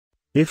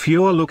If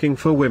you're looking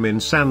for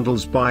women's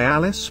sandals by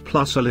Alice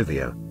plus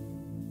Olivia,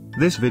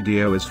 this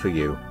video is for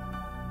you.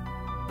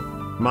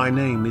 My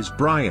name is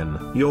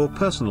Brian, your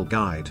personal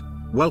guide.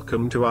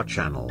 Welcome to our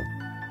channel.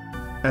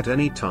 At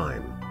any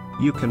time,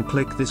 you can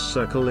click this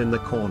circle in the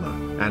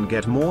corner and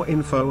get more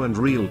info and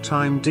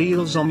real-time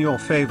deals on your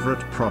favorite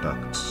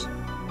products.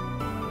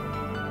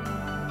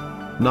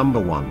 Number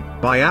 1,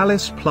 by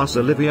Alice plus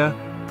Olivia.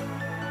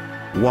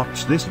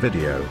 Watch this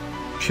video.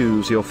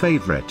 Choose your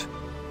favorite.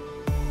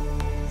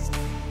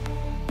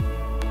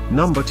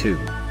 Number 2,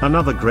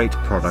 another great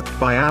product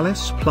by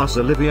Alice plus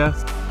Olivia.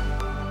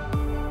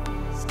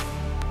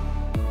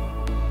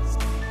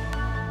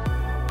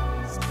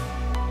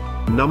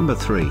 Number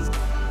 3.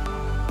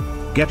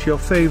 Get your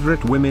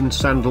favorite women's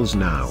sandals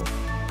now.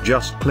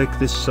 Just click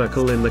this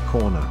circle in the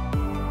corner.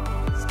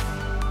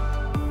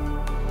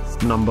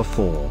 Number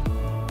 4.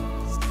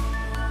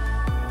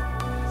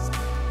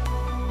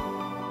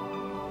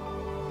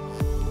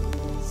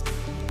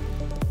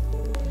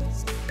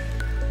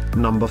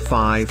 Number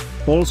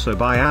 5, also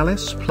by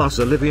Alice plus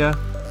Olivia.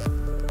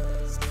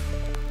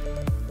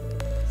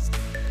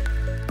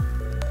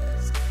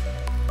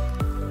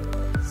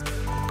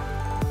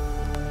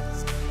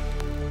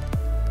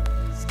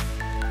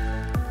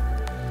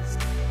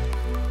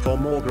 For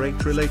more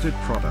great related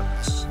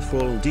products,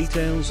 full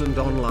details and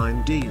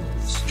online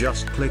deals,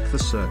 just click the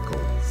circle.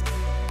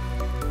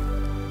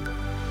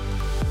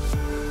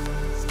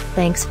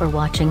 Thanks for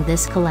watching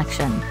this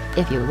collection.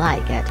 If you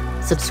like it,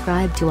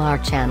 subscribe to our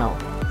channel.